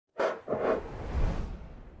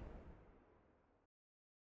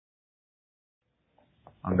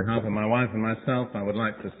On behalf of my wife and myself, I would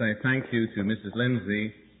like to say thank you to Mrs.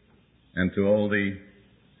 Lindsay and to all the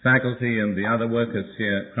faculty and the other workers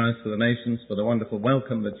here at Christ for the Nations for the wonderful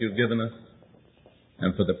welcome that you've given us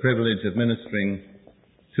and for the privilege of ministering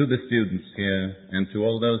to the students here and to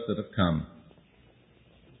all those that have come.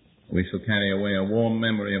 We shall carry away a warm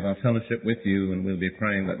memory of our fellowship with you, and we'll be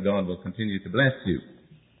praying that God will continue to bless you.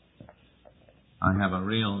 I have a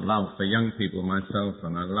real love for young people myself,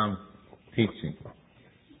 and I love teaching.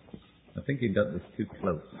 I think you got this too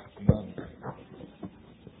close.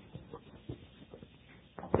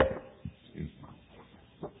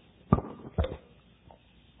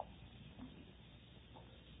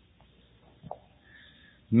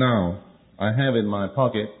 Now, I have in my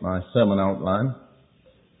pocket my sermon outline,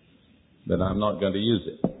 but I'm not going to use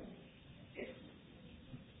it.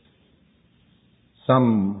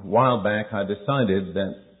 Some while back I decided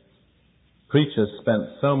that preachers spent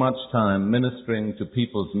so much time ministering to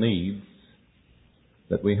people's needs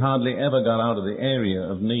that we hardly ever got out of the area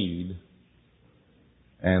of need,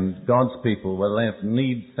 and God's people were left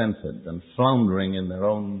need-centered and floundering in their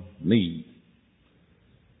own need.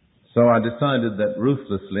 So I decided that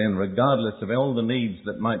ruthlessly and regardless of all the needs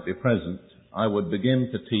that might be present, I would begin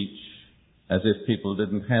to teach as if people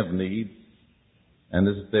didn't have needs and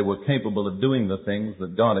as if they were capable of doing the things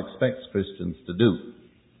that God expects Christians to do.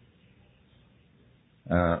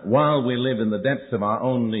 While we live in the depths of our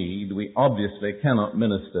own need, we obviously cannot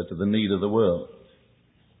minister to the need of the world.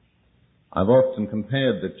 I've often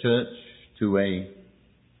compared the church to a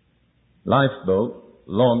lifeboat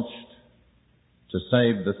launched to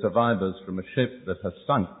save the survivors from a ship that has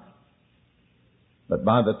sunk. But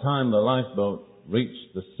by the time the lifeboat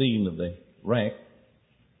reached the scene of the wreck,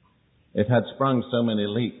 it had sprung so many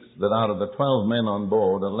leaks that out of the 12 men on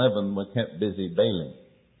board, 11 were kept busy bailing.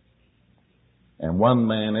 And one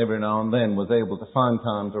man every now and then was able to find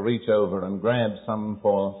time to reach over and grab some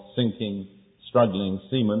poor sinking, struggling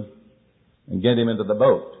seaman and get him into the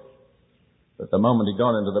boat. But the moment he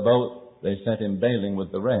got into the boat, they set him bailing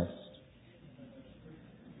with the rest.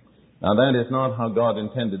 Now that is not how God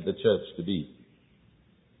intended the church to be.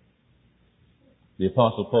 The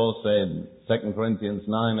Apostle Paul said in 2 Corinthians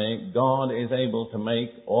 9:8, God is able to make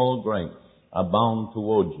all grace abound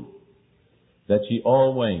toward you, that ye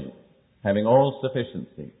always, having all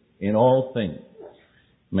sufficiency in all things,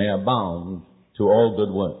 may abound to all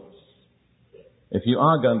good works. If you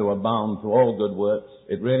are going to abound to all good works,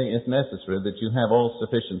 it really is necessary that you have all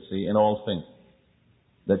sufficiency in all things,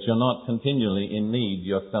 that you're not continually in need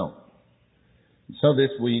yourself. So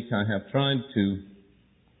this week I have tried to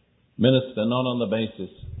minister not on the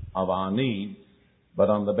basis of our needs, but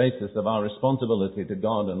on the basis of our responsibility to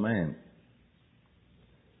God and man.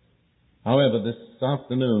 However, this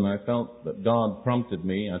afternoon I felt that God prompted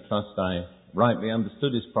me, I trust I rightly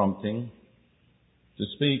understood His prompting, to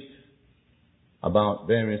speak about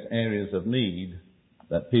various areas of need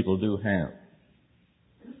that people do have.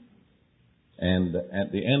 And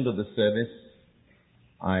at the end of the service,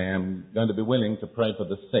 I am going to be willing to pray for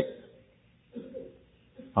the sick.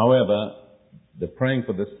 However, the praying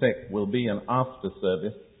for the sick will be an after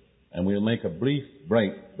service, and we'll make a brief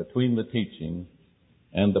break between the teaching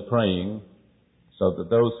and the praying so that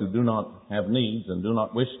those who do not have needs and do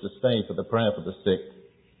not wish to stay for the prayer for the sick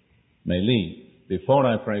may leave. Before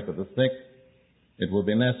I pray for the sick, it will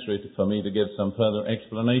be necessary for me to give some further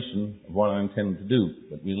explanation of what I intend to do,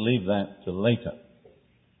 but we'll leave that till later.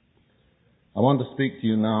 I want to speak to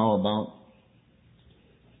you now about,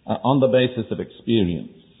 on the basis of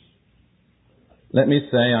experience. Let me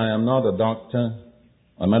say I am not a doctor.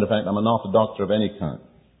 As a matter of fact, I'm not a doctor of any kind.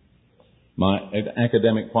 My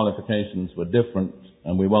academic qualifications were different,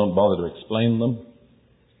 and we won't bother to explain them.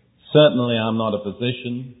 Certainly I'm not a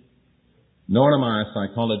physician, nor am I a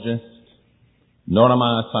psychologist, nor am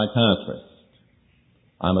I a psychiatrist.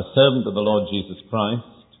 I'm a servant of the Lord Jesus Christ,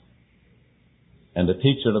 and a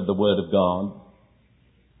teacher of the Word of God,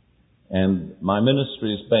 and my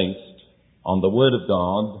ministry is based on the Word of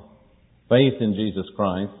God, faith in Jesus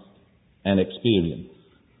Christ, and experience.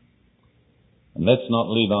 And let's not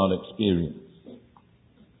leave out experience.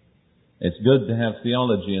 It's good to have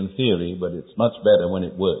theology and theory, but it's much better when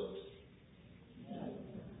it works.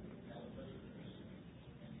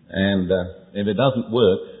 And if it doesn't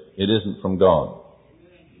work, it isn't from God.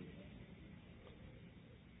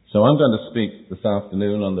 So I'm going to speak this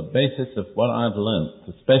afternoon on the basis of what I've learned,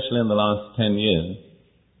 especially in the last 10 years,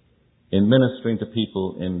 in ministering to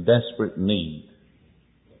people in desperate need,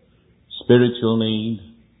 spiritual need,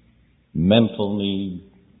 mental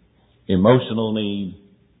need, emotional need,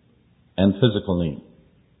 and physical need.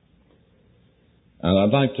 And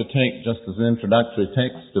I'd like to take, just as an introductory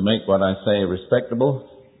text, to make what I say respectable,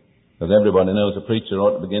 because everybody knows a preacher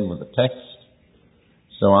ought to begin with a text.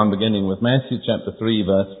 So I'm beginning with Matthew chapter 3,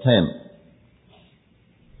 verse 10.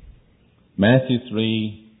 Matthew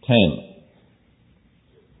 3:10.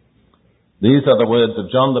 These are the words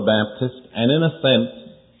of John the Baptist, and in a sense,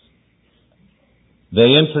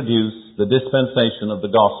 they introduce the dispensation of the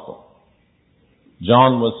gospel.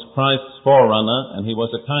 John was Christ's forerunner, and he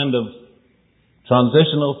was a kind of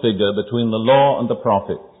transitional figure between the law and the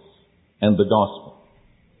prophets and the gospel.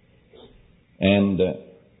 And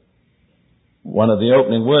one of the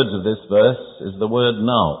opening words of this verse is the word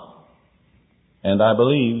now. And I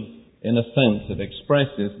believe, in a sense, it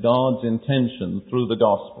expresses God's intention through the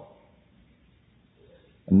gospel.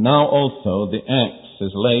 And now also the axe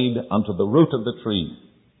is laid unto the root of the tree.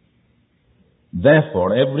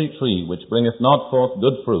 Therefore every tree which bringeth not forth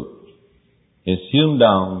good fruit is hewn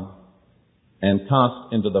down and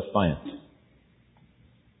cast into the fire.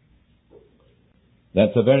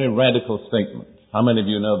 That's a very radical statement. How many of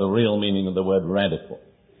you know the real meaning of the word radical?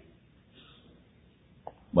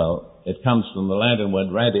 Well, it comes from the Latin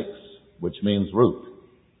word radix, which means root.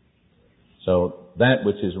 So that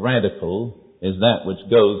which is radical is that which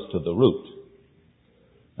goes to the root.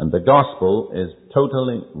 And the gospel is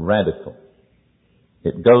totally radical.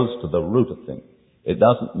 It goes to the root of things. It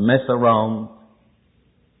doesn't mess around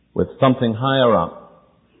with something higher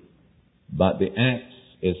up, but the axe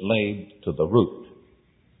is laid to the root.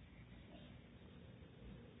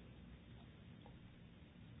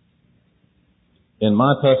 In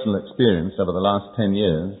my personal experience over the last 10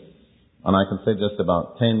 years, and I can say just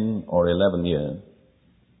about 10 or 11 years,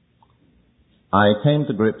 I came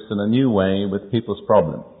to grips in a new way with people's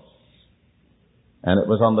problems. And it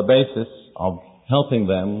was on the basis of helping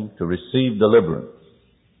them to receive deliverance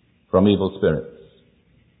from evil spirits.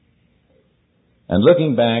 And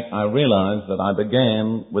looking back, I realized that I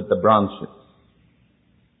began with the branches.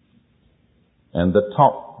 And the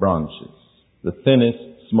top branches, the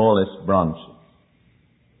thinnest, smallest branches.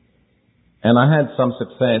 And I had some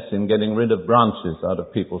success in getting rid of branches out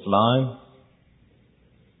of people's lives.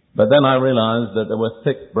 But then I realized that there were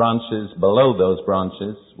thick branches below those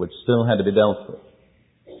branches which still had to be dealt with.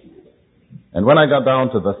 And when I got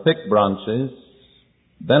down to the thick branches,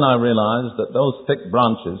 then I realized that those thick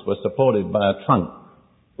branches were supported by a trunk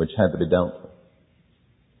which had to be dealt with.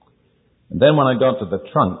 And then when I got to the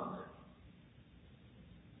trunk,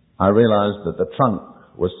 I realized that the trunk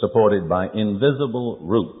was supported by invisible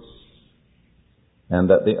roots, and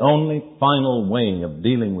that the only final way of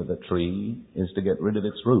dealing with a tree is to get rid of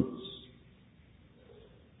its roots.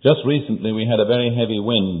 Just recently we had a very heavy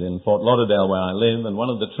wind in Fort Lauderdale where I live, and one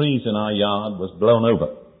of the trees in our yard was blown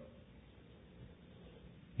over.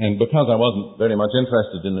 And because I wasn't very much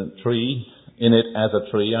interested in it as a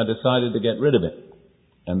tree, I decided to get rid of it.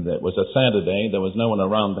 And it was a Saturday, there was no one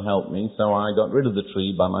around to help me, so I got rid of the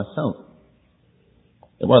tree by myself.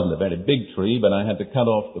 It wasn't a very big tree, but I had to cut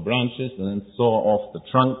off the branches and then saw off the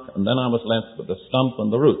trunk, and then I was left with the stump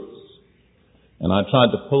and the roots. And I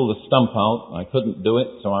tried to pull the stump out. I couldn't do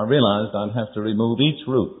it, so I realized I'd have to remove each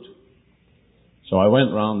root. So I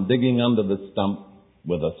went round digging under the stump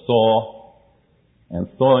with a saw and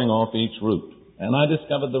sawing off each root. And I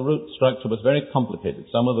discovered the root structure was very complicated.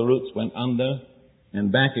 Some of the roots went under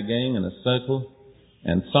and back again in a circle,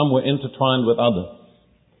 and some were intertwined with others.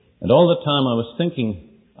 And all the time I was thinking,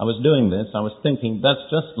 that's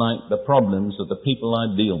just like the problems of the people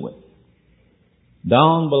I deal with.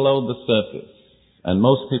 Down below the surface, and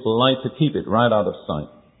most people like to keep it right out of sight,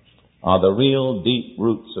 are the real deep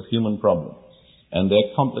roots of human problems. And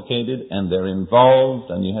they're complicated and they're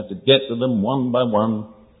involved, and you have to get to them one by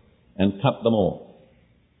one and cut them off.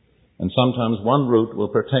 And sometimes one root will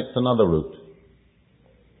protect another root.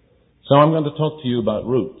 So I'm going to talk to you about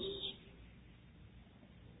roots.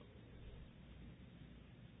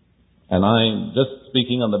 And I'm just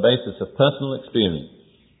speaking on the basis of personal experience.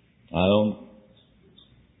 I don't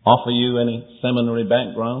offer you any seminary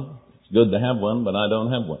background. It's good to have one, but I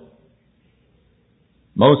don't have one.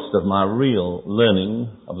 Most of my real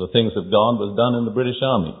learning of the things of God was done in the British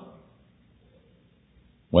Army,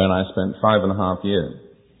 where I spent 5.5 years.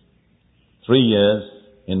 3 years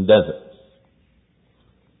in deserts.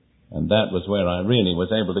 And that was where I really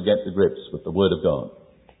was able to get to grips with the Word of God.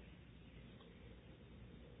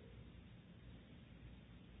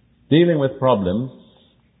 Dealing with problems,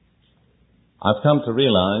 I've come to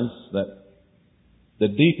realize that the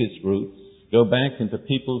deepest roots go back into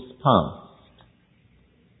people's past.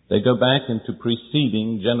 They go back into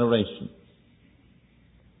preceding generations.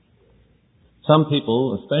 Some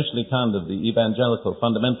people, especially kind of the evangelical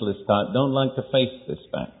fundamentalist type, don't like to face this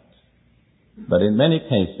fact. But in many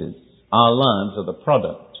cases, our lives are the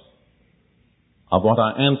product of what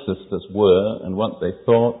our ancestors were and what they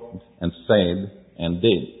thought and said and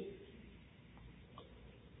did.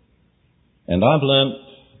 And I've learnt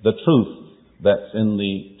the truth that's in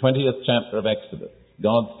the 20th chapter of Exodus.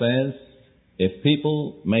 God says, if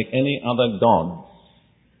people make any other gods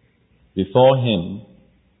before Him,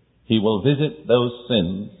 He will visit those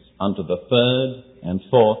sins unto the third and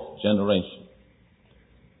fourth generation.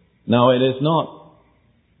 Now, it is not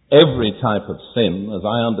every type of sin, as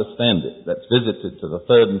I understand it, that's visited to the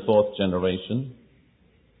third and fourth generation,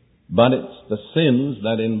 but it's the sins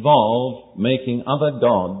that involve making other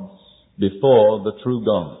gods before the true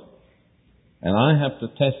God. And I have to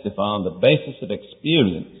testify on the basis of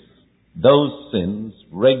experience, those sins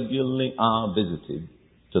regularly are visited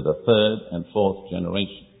to the third and fourth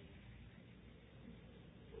generation.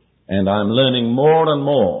 And I'm learning more and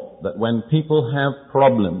more that when people have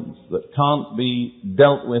problems that can't be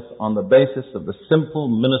dealt with on the basis of the simple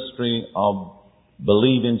ministry of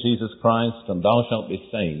believe in Jesus Christ and thou shalt be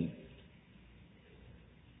saved,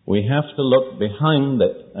 we have to look behind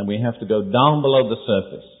it and we have to go down below the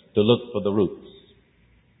surface to look for the roots.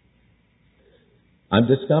 I've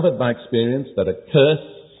discovered by experience that a curse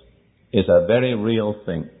is a very real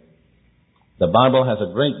thing. The Bible has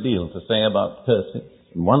a great deal to say about curses.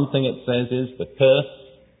 And one thing it says is, the curse,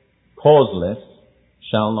 causeless,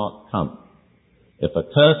 shall not come. If a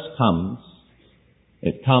curse comes,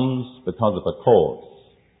 it comes because of a cause.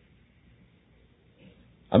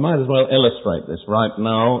 I might as well illustrate this right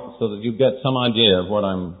now so that you get some idea of what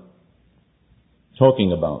I'm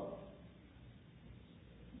talking about.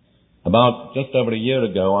 About just over a year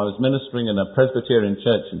ago, I was ministering in a Presbyterian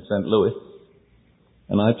church in St. Louis,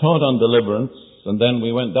 and I taught on deliverance, and then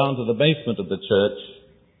we went down to the basement of the church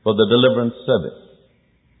for the deliverance service.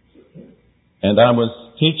 And I was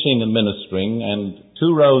teaching and ministering, and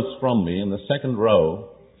 2 rows from me, in the second row,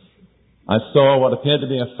 I saw what appeared to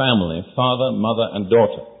be a family, father, mother, and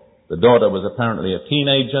daughter. The daughter was apparently a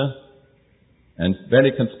teenager, and very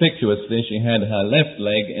conspicuously she had her left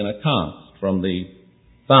leg in a cast from the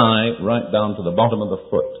thigh right down to the bottom of the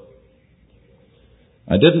foot.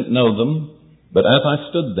 I didn't know them, but as I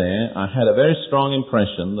stood there, I had a very strong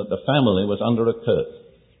impression that the family was under a curse.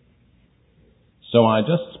 So I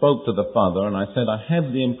just spoke to the father and I said, I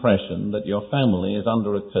have the impression that your family is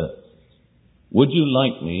under a curse. Would you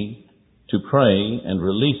like me to pray and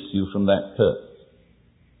release you from that curse?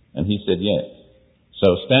 And he said yes.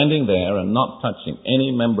 So standing there and not touching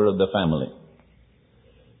any member of the family,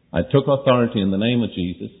 I took authority in the name of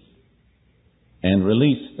Jesus and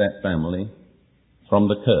released that family from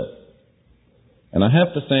the curse. And I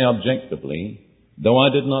have to say objectively, though I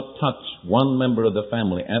did not touch one member of the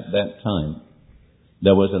family at that time,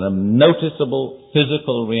 there was a noticeable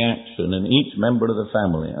physical reaction in each member of the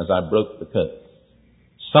family as I broke the curse.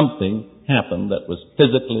 Something happened that was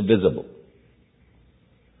physically visible.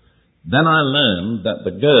 Then I learned that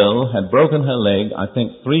the girl had broken her leg, I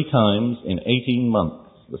think 3 times in 18 months,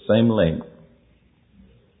 the same leg.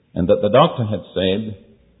 And that the doctor had said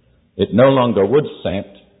it no longer would set,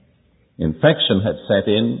 infection had set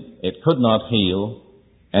in, it could not heal,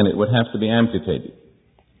 and it would have to be amputated.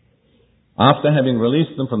 After having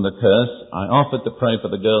released them from the curse, I offered to pray for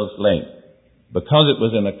the girl's leg. Because it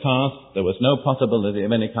was in a cast, there was no possibility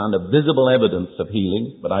of any kind of visible evidence of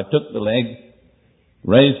healing, but I took the leg,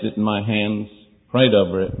 raised it in my hands, prayed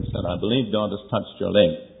over it, and said, I believe God has touched your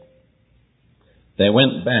leg. They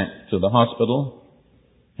went back to the hospital,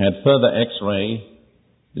 had further x-ray,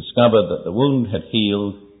 discovered that the wound had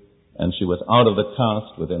healed, and she was out of the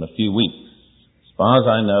cast within a few weeks. As far as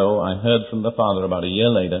I know, I heard from the father about a year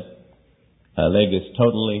later, her leg is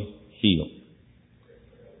totally healed.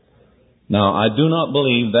 Now, I do not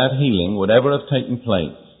believe that healing would ever have taken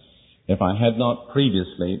place if I had not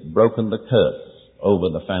previously broken the curse over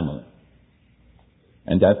the family.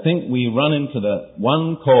 And I think we run into the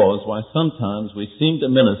one cause why sometimes we seem to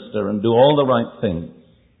minister and do all the right things,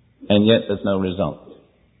 and yet there's no result.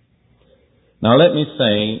 Now, let me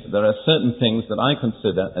say there are certain things that I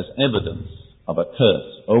consider as evidence of a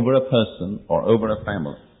curse over a person or over a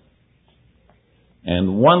family.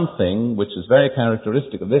 And one thing, which is very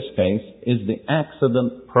characteristic of this case, is the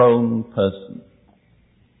accident-prone person.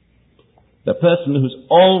 The person who's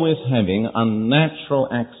always having unnatural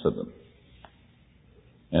accidents.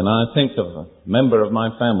 And I think of a member of my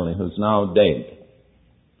family who's now dead.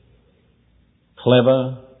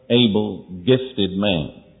 Clever, able, gifted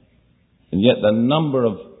man. And yet the number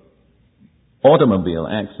of automobile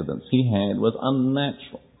accidents he had was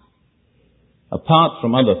unnatural. apart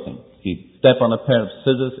from other things. He'd step on a pair of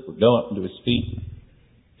scissors, it would go up into his feet.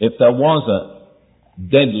 If there was a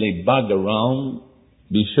deadly bug around,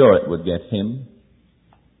 be sure it would get him.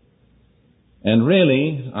 And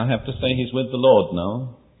really, I have to say he's with the Lord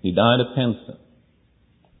now. He died of cancer.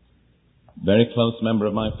 Very close member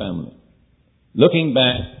of my family. Looking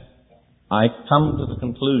back, I come to the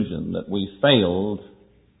conclusion that we failed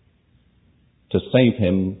to save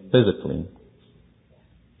him physically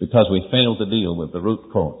because we failed to deal with the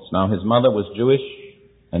root cause. Now, his mother was Jewish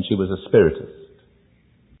and she was a spiritist.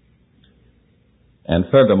 And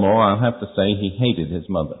furthermore, I'll have to say he hated his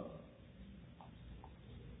mother.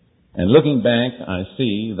 And looking back, I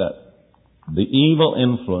see that the evil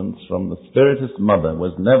influence from the spiritist mother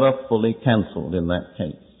was never fully cancelled in that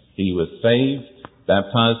case. He was saved,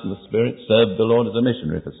 baptized in the Spirit, served the Lord as a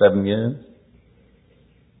missionary for 7 years.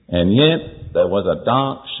 And yet, there was a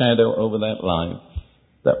dark shadow over that life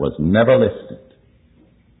that was never lifted.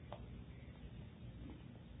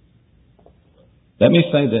 Let me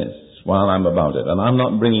say this while I'm about it, and I'm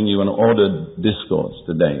not bringing you an ordered discourse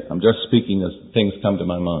today. I'm just speaking as things come to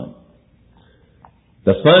my mind.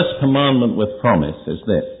 The first commandment with promise is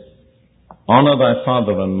this: honor thy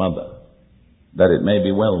father and mother, that it may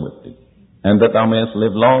be well with thee, and that thou mayest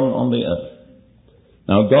live long on the earth.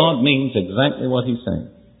 Now, God means exactly what he says,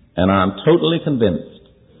 and I'm totally convinced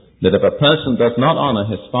that if a person does not honor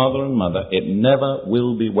his father and mother, it never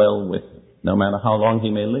will be well with him, no matter how long he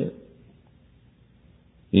may live.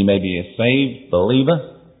 He may be a saved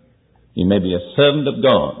believer, he may be a servant of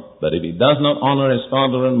God, but if he does not honor his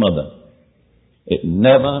father and mother, it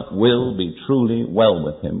never will be truly well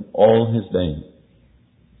with him all his days.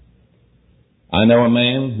 I know a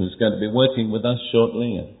man who's going to be working with us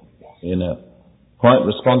shortly in a quite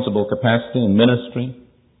responsible capacity in ministry,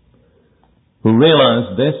 who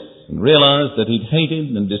realized this and realized that he'd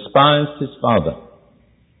hated and despised his father,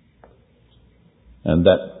 and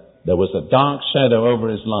that there was a dark shadow over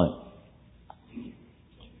his life.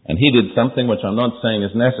 And he did something which I'm not saying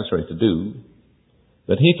is necessary to do,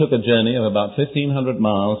 but he took a journey of about 1,500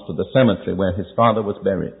 miles to the cemetery where his father was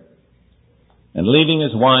buried. And leaving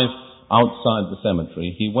his wife outside the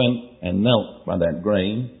cemetery, he went and knelt by that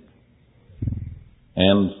grave.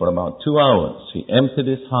 And for about 2 hours, he emptied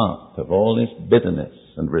his heart of all his bitterness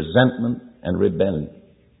and resentment and rebellion.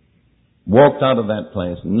 Walked out of that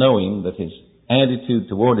place knowing that his attitude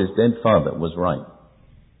toward his dead father was right.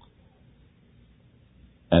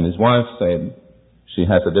 And his wife said she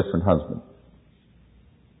has a different husband.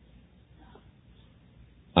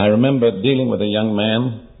 I remember dealing with a young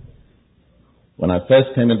man when I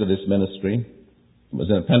first came into this ministry. It was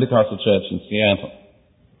in a Pentecostal church in Seattle.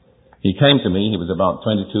 He came to me, he was about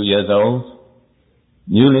 22 years old,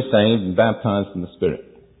 newly saved and baptized in the Spirit.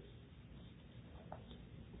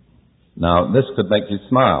 Now, this could make you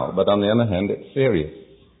smile, but on the other hand, it's serious.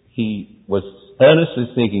 He was earnestly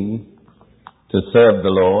seeking to serve the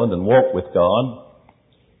Lord and walk with God.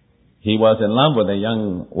 He was in love with a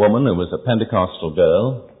young woman who was a Pentecostal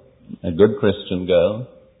girl, a good Christian girl.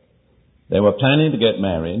 They were planning to get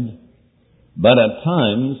married, but at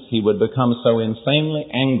times he would become so insanely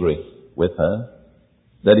angry with her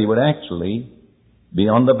that he would actually be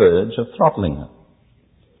on the verge of throttling her.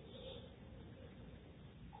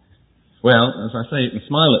 Well, as I say, you can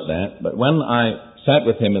smile at that, but when I sat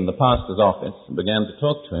with him in the pastor's office and began to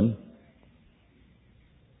talk to him,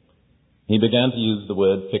 he began to use the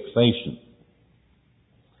word fixation.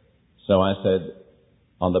 So I said,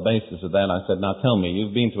 on the basis of that, I said, now tell me,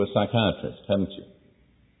 you've been to a psychiatrist, haven't you?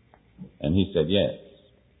 And he said, yes.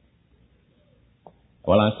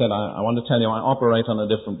 Well, I said, I want to tell you, I operate on a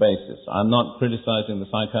different basis. I'm not criticizing the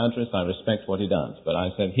psychiatrist. I respect what he does. But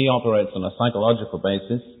I said, he operates on a psychological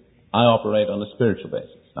basis. I operate on a spiritual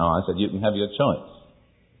basis. Now, I said, you can have your choice.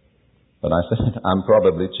 But I said, I'm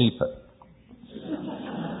probably cheaper.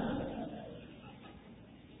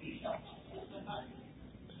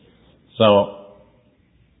 So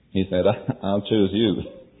he said, I'll choose you.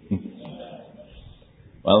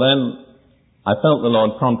 Well, then I felt the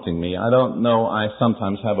Lord prompting me. I don't know, I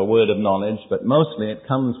sometimes have a word of knowledge, but mostly it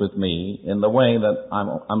comes with me in the way that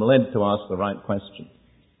I'm led to ask the right question.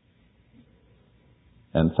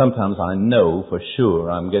 And sometimes I know for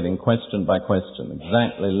sure I'm getting question by question,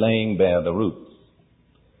 exactly laying bare the roots.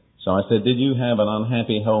 So I said, did you have an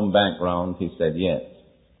unhappy home background? He said, yes.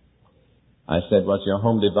 I said, was your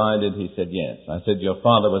home divided? He said, yes. I said, your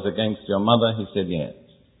father was against your mother? He said, yes.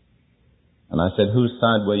 And I said, whose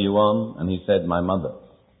side were you on? And he said, my mother.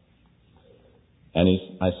 And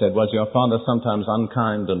I said, was your father sometimes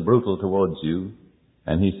unkind and brutal towards you?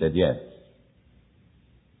 And he said, yes.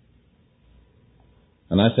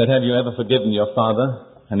 And I said, have you ever forgiven your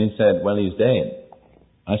father? And he said, well, he's dead.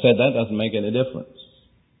 I said, that doesn't make any difference.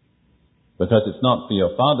 Because it's not for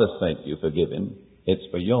your father's sake you forgive him, it's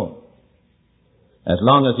for yours. As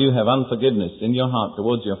long as you have unforgiveness in your heart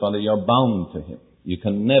towards your father, you're bound to him. You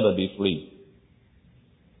can never be free.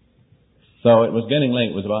 So it was getting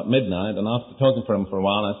late, it was about midnight, and after talking for him for a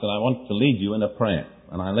while, I said, I want to lead you in a prayer.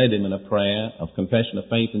 And I led him in a prayer of confession of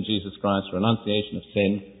faith in Jesus Christ, renunciation of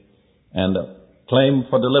sin, and a claim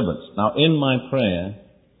for deliverance. Now, in my prayer,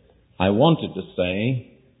 I intended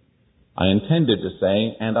to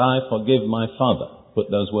say, and I forgive my father.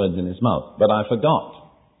 Put those words in his mouth. But I forgot.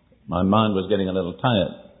 My mind was getting a little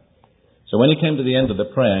tired. So when he came to the end of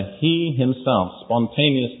the prayer, he himself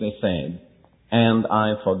spontaneously said, and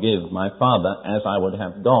I forgive my father as I would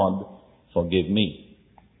have God forgive me.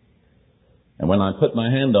 And when I put my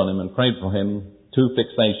hand on him and prayed for him, 2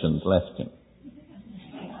 fixations left him.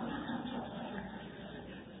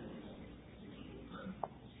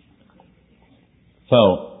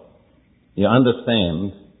 So, you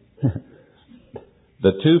understand,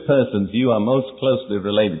 the 2 persons you are most closely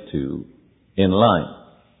related to in life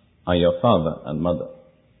are your father and mother.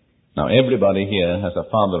 Now, everybody here has a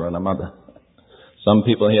father and a mother. Some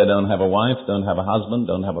people here don't have a wife, don't have a husband,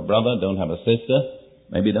 don't have a brother, don't have a sister,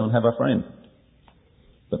 maybe don't have a friend.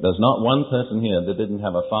 But there's not one person here that didn't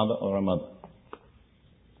have a father or a mother.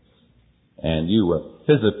 And you were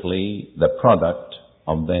physically the product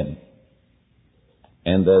of them.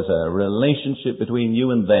 And there's a relationship between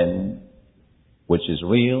you and them which is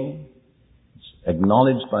real, it's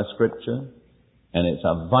acknowledged by Scripture, and it's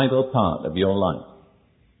a vital part of your life.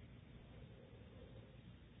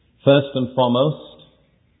 First and foremost,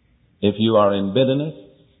 if you are in bitterness,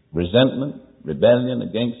 resentment, rebellion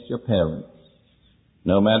against your parents,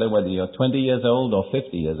 no matter whether you're 20 years old or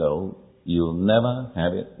 50 years old, you'll never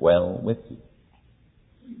have it well with you.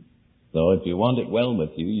 So if you want it well with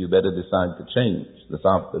you, you better decide to change this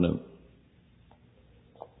afternoon.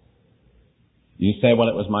 You say, well,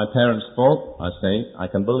 it was my parents' fault. I say, I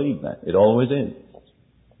can believe that. It always is.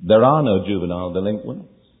 There are no juvenile delinquents.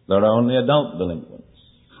 There are only adult delinquents.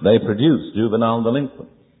 They produce juvenile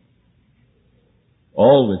delinquents.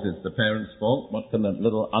 Always it's the parents' fault. What can a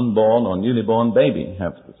little unborn or newly born baby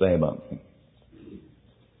have to say about things?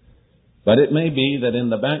 But it may be that in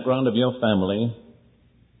the background of your family,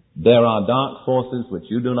 there are dark forces which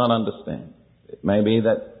you do not understand. It may be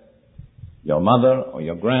that your mother or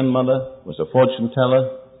your grandmother was a fortune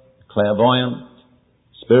teller, clairvoyant,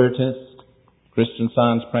 spiritist, Christian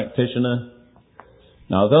Science practitioner.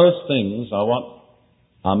 Now those things are what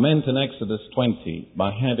are meant in Exodus 20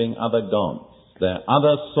 by having other gods. There are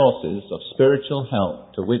other sources of spiritual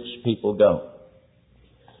help to which people go.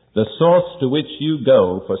 The source to which you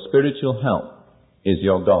go for spiritual help is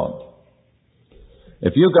your God.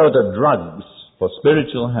 If you go to drugs for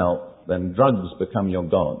spiritual help, then drugs become your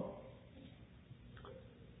God.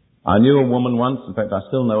 I knew a woman once, in fact I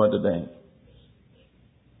still know her today.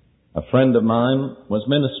 A friend of mine was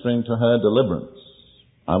ministering to her deliverance.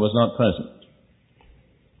 I was not present.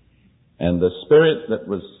 And the spirit that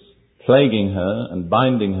was plaguing her and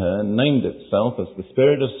binding her named itself as the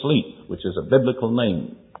spirit of sleep, which is a biblical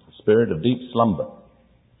name, the spirit of deep slumber.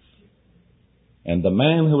 And the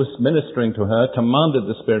man who was ministering to her commanded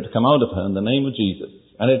the spirit to come out of her in the name of Jesus.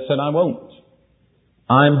 And it said, I won't.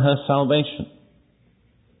 I'm her salvation.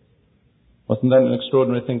 Wasn't that an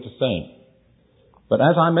extraordinary thing to say? But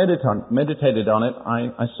as I meditated on it,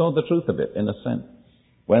 I saw the truth of it in a sense.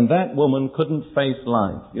 When that woman couldn't face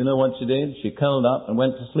life, you know what she did? She curled up and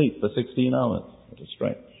went to sleep for 16 hours at a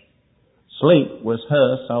stretch. Sleep was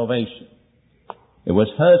her salvation. It was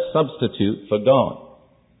her substitute for God.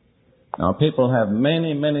 Now people have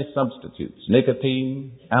many, many substitutes.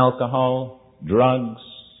 Nicotine, alcohol, drugs,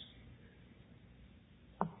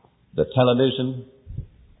 the television,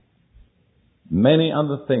 many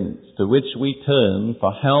other things to which we turn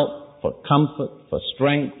for help, for comfort, for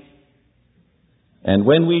strength. And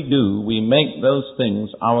when we do, we make those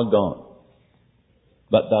things our God.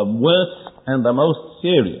 But the worst and the most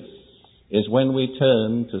serious is when we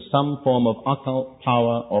turn to some form of occult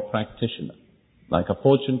power or practitioner, like a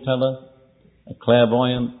fortune teller, a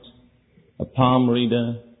clairvoyant, a palm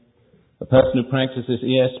reader, a person who practices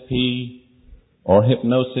ESP or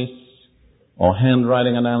hypnosis or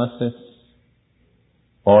handwriting analysis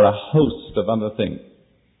or a host of other things.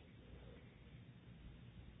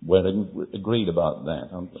 We're agreed about that,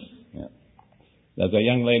 aren't we? Yeah. There's a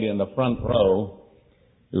young lady in the front row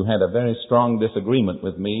who had a very strong disagreement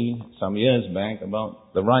with me some years back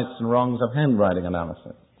about the rights and wrongs of handwriting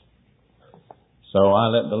analysis. So I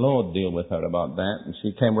let the Lord deal with her about that, and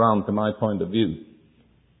she came round to my point of view.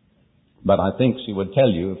 But I think she would tell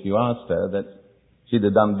you, if you asked her, that she'd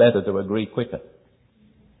have done better to agree quicker.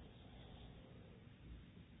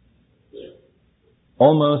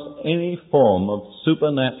 Almost any form of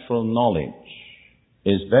supernatural knowledge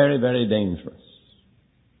is very, very dangerous.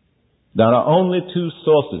 There are only two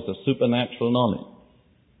sources of supernatural knowledge.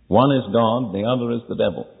 One is God, the other is the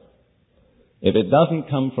devil. If it doesn't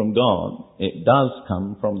come from God, it does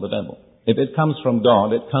come from the devil. If it comes from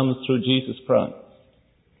God, it comes through Jesus Christ.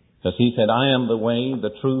 Because he said, I am the way,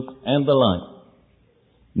 the truth, and the life.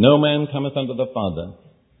 No man cometh unto the Father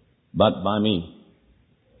but by me.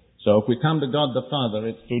 So if we come to God the Father,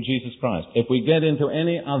 it's through Jesus Christ. If we get into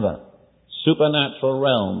any other supernatural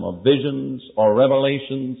realm of visions or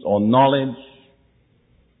revelations or knowledge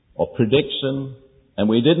or prediction, and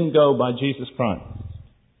we didn't go by Jesus Christ,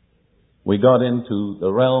 we got into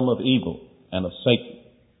the realm of evil and of Satan.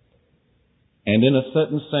 And in a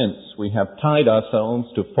certain sense, we have tied ourselves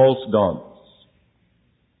to false gods.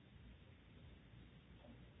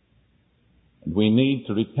 We need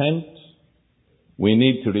to repent. We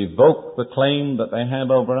need to revoke the claim that they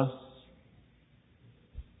have over us.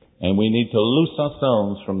 And we need to loose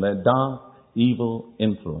ourselves from their dark, evil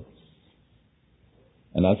influence.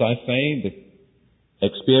 And as I say, the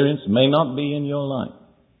experience may not be in your life.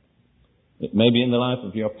 It may be in the life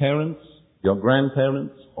of your parents, your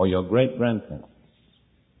grandparents, or your great-grandparents.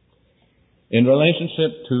 In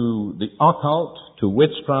relationship to the occult, to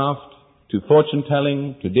witchcraft, to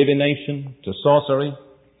fortune-telling, to divination, to sorcery,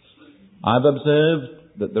 I've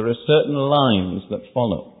observed that there are certain lines that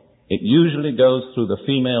follow. It usually goes through the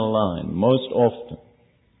female line, most often.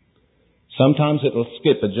 Sometimes it will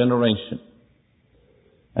skip a generation.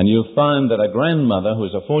 And you'll find that a grandmother who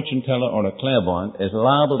is a fortune-teller or a clairvoyant is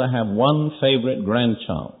liable to have one favorite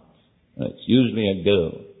grandchild. It's usually a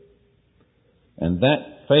girl. And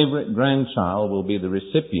that favorite grandchild will be the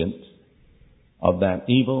recipient of that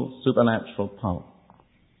evil supernatural power.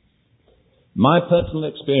 My personal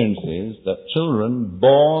experience is that children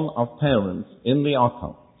born of parents in the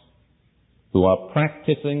occult, who are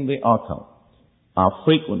practicing the occult, are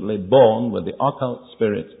frequently born with the occult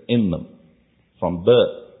spirit in them from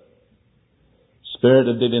birth. Spirit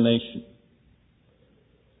of divination,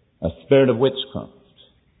 a spirit of witchcraft.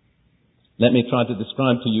 Let me try to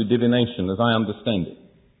describe to you divination as I understand it.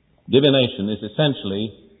 Divination is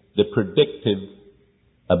essentially the predictive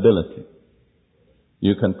ability.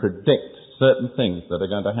 You can predict certain things that are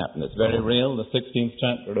going to happen. It's very real. The 16th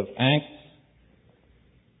chapter of Acts,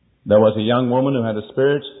 there was a young woman who had a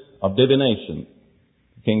spirit of divination.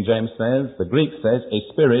 King James says, the Greek says, a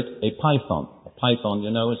spirit, a python. A python, you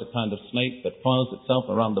know, is a kind of snake that coils itself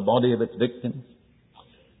around the body of its victims.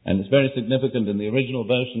 And it's very significant in the original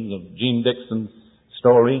versions of Jean Dixon's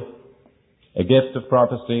story, A Gift of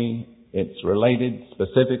Prophecy. It's related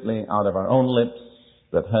specifically out of her own lips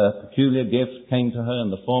that her peculiar gift came to her in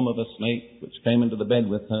the form of a snake which came into the bed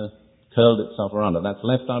with her, curled itself around her. That's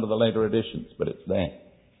left out of the later editions, but it's there.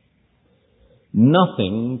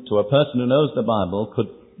 Nothing to a person who knows the Bible could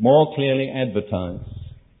more clearly advertise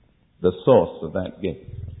the source of that gift.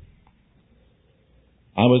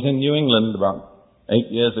 I was in New England about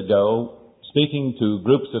 8 years ago, speaking to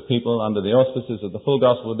groups of people under the auspices of the Full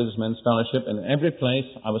Gospel of Businessmen's Fellowship, and in every place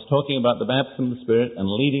I was talking about the baptism of the Spirit and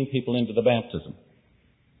leading people into the baptism.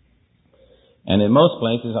 And in most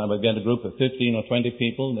places I would get a group of 15 or 20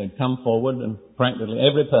 people, they'd come forward and practically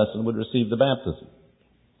every person would receive the baptism.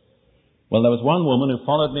 Well, there was one woman who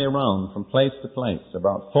followed me around from place to place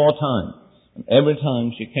about 4 times. And every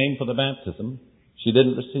time she came for the baptism, she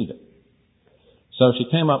didn't receive it. So she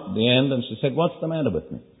came up at the end and she said, what's the matter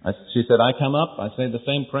with me? She said, I come up, I say the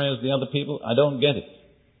same prayer as the other people, I don't get it.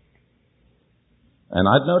 And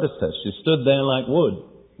I'd noticed her. She stood there like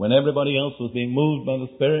wood. When everybody else was being moved by the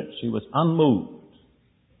Spirit, she was unmoved.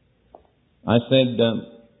 I said,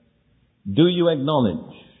 do you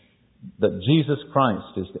acknowledge that Jesus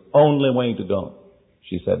Christ is the only way to God?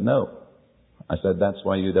 She said, no. I said, that's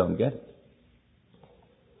why you don't get it.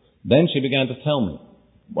 Then she began to tell me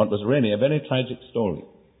what was really a very tragic story.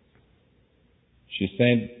 She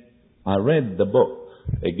said, I read the book,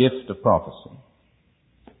 A Gift of Prophecy.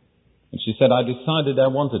 And she said, I decided I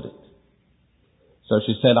wanted it. So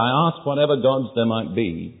she said, I asked whatever gods there might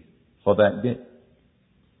be for that gift.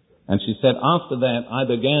 And she said, after that, I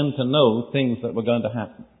began to know things that were going to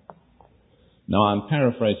happen. Now, I'm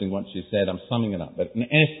paraphrasing what she said, I'm summing it up. But in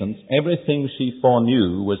essence, everything she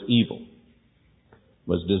foreknew was evil,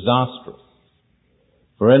 was disastrous.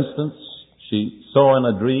 For instance, she saw in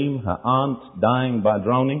a dream her aunt dying by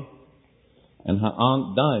drowning, and her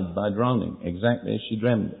aunt died by drowning, exactly as she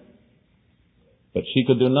dreamed it. But she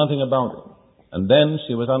could do nothing about it. And then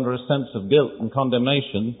she was under a sense of guilt and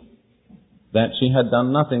condemnation that she had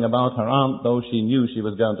done nothing about her aunt, though she knew she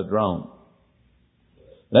was going to drown.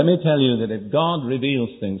 Let me tell you that if God reveals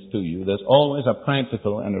things to you, there's always a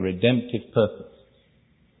practical and a redemptive purpose.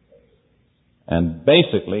 And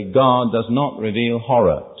basically, God does not reveal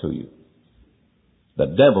horror to you. The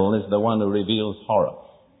devil is the one who reveals horror.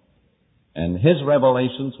 And his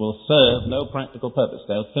revelations will serve no practical purpose.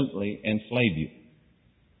 They'll simply enslave you.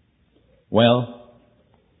 Well,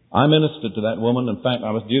 I ministered to that woman. In fact,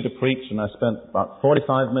 I was due to preach, and I spent about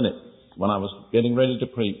 45 minutes when I was getting ready to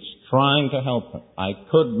preach trying to help her. I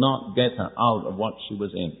could not get her out of what she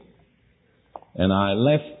was in. And I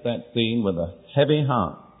left that scene with a heavy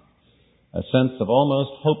heart, a sense of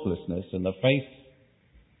almost hopelessness in the face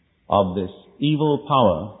of this evil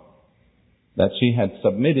power that she had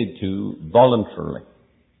submitted to voluntarily,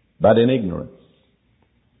 but in ignorance.